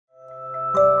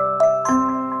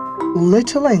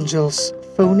Little Angels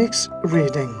Phonics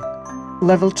Reading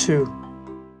Level 2.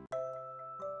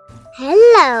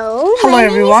 Hello. Hello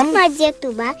everyone. My name is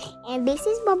Marjatuba and this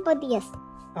is Bombodius.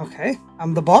 Okay,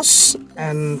 I'm the boss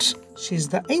and she's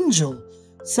the angel.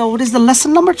 So what is the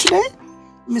lesson number today,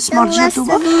 Miss Marjatuba?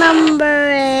 The lesson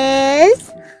number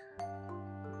is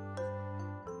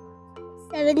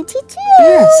 72.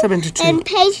 Yeah, 72. And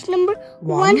page number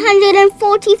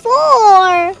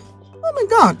 144. Oh my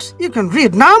god, you can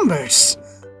read numbers.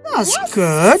 That's Yes.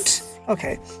 good.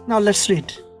 Okay, now let's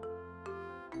read.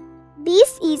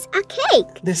 This is a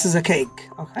cake. This is a cake.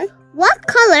 Okay. What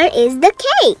color is the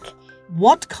cake?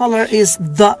 What color is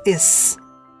the is?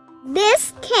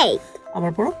 This cake.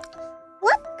 Abar poro.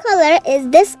 What color is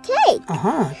this cake?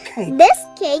 Cake. This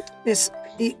cake, Is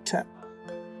it?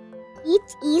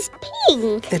 it is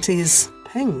pink. It is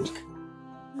pink.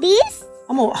 This,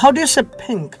 Amo, how do you say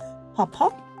pink? Papa?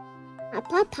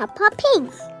 Papa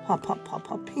pink. Papa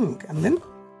pink. And then?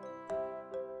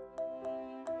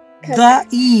 The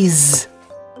is.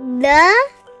 The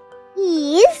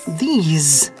is,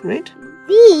 These, right?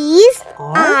 these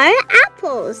Are are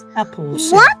apples.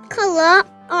 apples. What color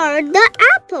are the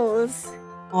apples?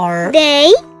 Are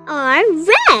They are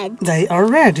red. they are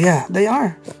red? Yeah, they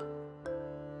are.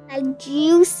 A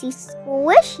juicy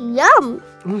squish, yum.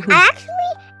 Mhm. I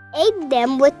actually ate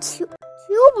them with 2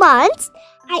 months.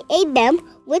 I ate them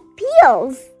with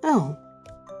peels. Oh,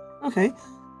 okay.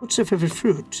 What's your favorite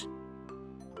fruit?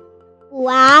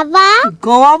 Guava.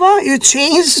 Guava? You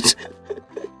changed?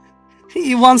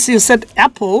 Once you said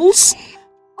apples.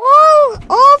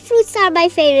 All fruits are my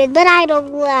favorite, but I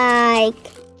don't like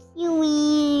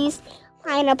kiwis,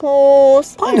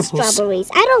 pineapples, and strawberries.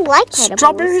 I don't like pineapples.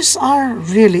 Strawberries are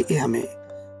really yummy.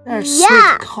 They're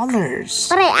Yeah. sweet colors.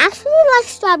 But I actually like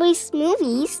strawberry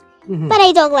smoothies, but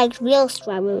I don't like real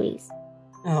strawberries.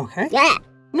 Okay. Yeah.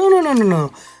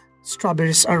 No.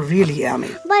 Strawberries are really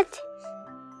yummy.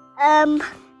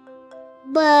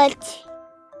 But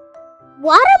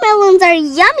watermelons are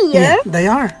yummier. Yeah, they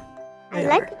are. I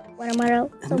like watermelon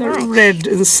so And they're much. red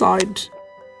inside.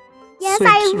 Yes, Sweet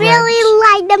I really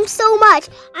like them so much.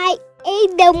 I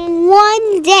ate them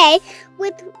one day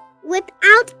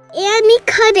without any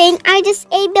cutting. I just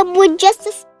ate them with just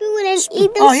a spoon and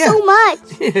ate them so much.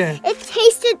 Yeah. It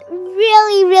tasted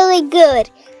really, really good.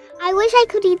 I wish I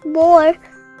could eat more.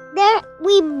 There,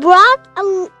 we brought a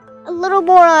little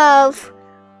more of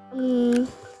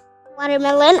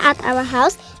watermelon at our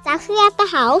house. It's actually at the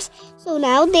house. So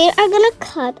now they are gonna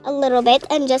cut a little bit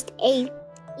and just eat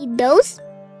those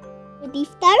with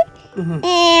iftar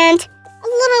and a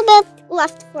little bit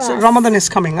left for So us. Ramadan is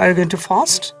coming. Are you going to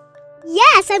fast?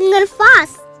 Yes, I'm gonna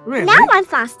fast. Really? Now I'm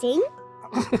fasting.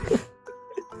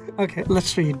 Okay,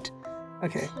 let's read.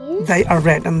 Okay. They are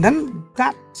red. And then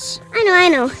that's... I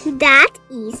know. That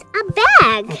is a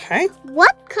bag. Okay.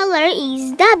 What color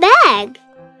is the bag?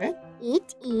 Okay.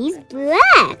 It is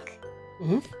black.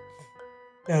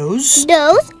 Those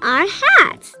Those are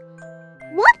hats.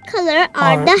 What color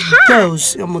are the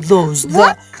hats? Those.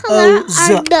 What color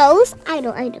are those? I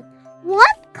know.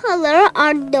 What color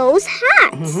are those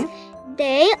hats?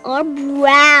 They are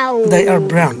brown. They are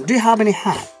brown. Do you have any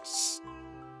hats?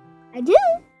 I do.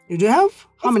 You do have?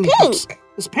 How many hats? Pink.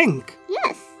 It's pink.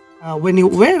 Yes. When you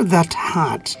wear that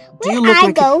hat, do you When look I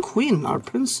like go- a queen or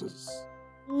princess?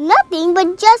 Nothing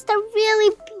but just a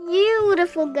really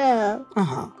beautiful girl.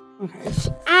 Okay.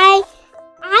 I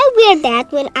wear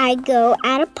that when I go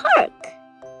at a park.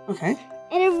 Okay.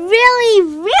 In a really,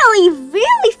 really,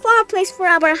 really far place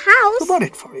from our house. Who bought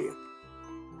it for you?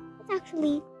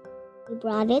 Actually, we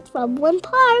brought it from one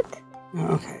park.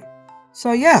 Okay.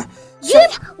 So yeah.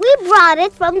 We brought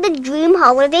it from the Dream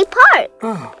Holiday Park.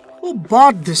 Oh, who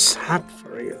bought this hat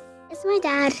for you? It's my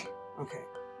dad. Okay.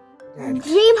 Dad.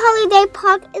 Dream Holiday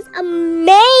Park is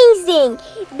amazing.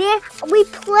 We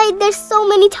played there so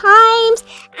many times.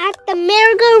 At the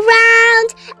merry-go-round,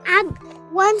 at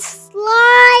one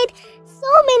slide,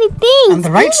 so many things. And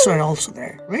the rides were also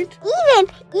there, right?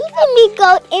 Even we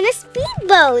go in a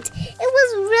speedboat. It was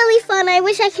really fun. I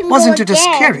wish I could Wasn't go it a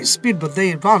again. scary speedboat?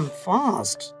 They run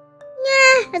fast.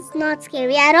 Nah, it's not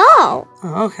scary at all.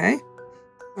 Oh, okay.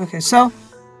 Okay, so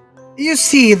you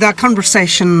see the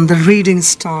conversation, the reading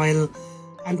style,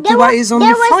 and Tuba is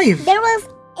only 5. There was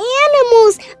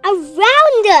animals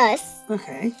around us.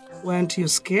 Okay. Weren't you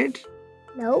scared?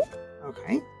 No,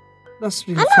 Okay. That's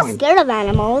really I'm fine. not scared of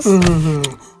animals.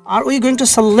 Are we going to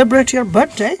celebrate your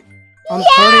birthday on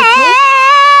 3rd April?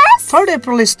 Yes! 3rd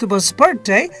April is Tuba's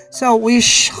birthday, so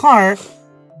wish her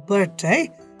birthday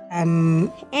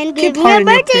and And keep give her me a in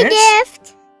your birthday prayers.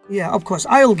 gift. Yeah, of course.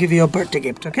 I will give you a birthday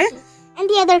gift, okay? And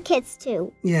the other kids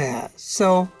too. Yeah.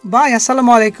 So bye.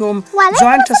 Assalamu alaikum. Walaikum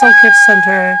Join Tesolkids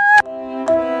Center.